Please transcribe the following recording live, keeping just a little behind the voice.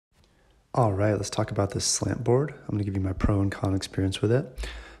All right, let's talk about this slant board. I'm gonna give you my pro and con experience with it.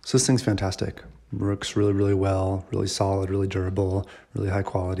 So this thing's fantastic. Works really, really well, really solid, really durable, really high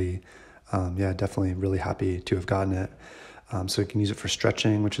quality. Yeah, definitely really happy to have gotten it. So you can use it for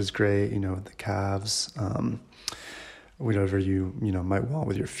stretching, which is great, the calves, whatever you might want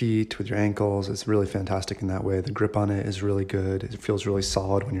with your feet, with your ankles. It's really fantastic in that way. The grip on it is really good. It feels really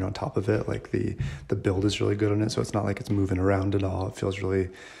solid when you're on top of it. Like the build is really good on it, so it's not like it's moving around at all. It feels really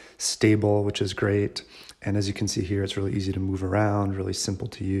stable, which is great. And as you can see here, it's really easy to move around, really simple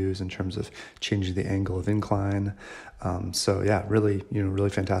to use in terms of changing the angle of incline. So yeah, really,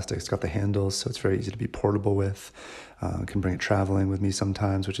 really fantastic. It's got the handles, so it's very easy to be portable with. Can bring it traveling with me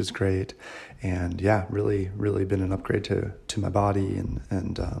sometimes, which is great. And yeah, really, really been an upgrade to my body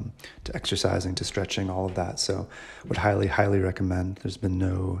and to exercising, to stretching, all of that. So would highly, highly recommend. There's been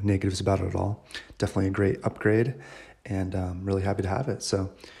no negatives about it at all. Definitely a great upgrade, and really happy to have it.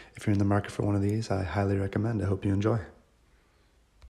 So if you're in the market for one of these, I highly recommend. I hope you enjoy.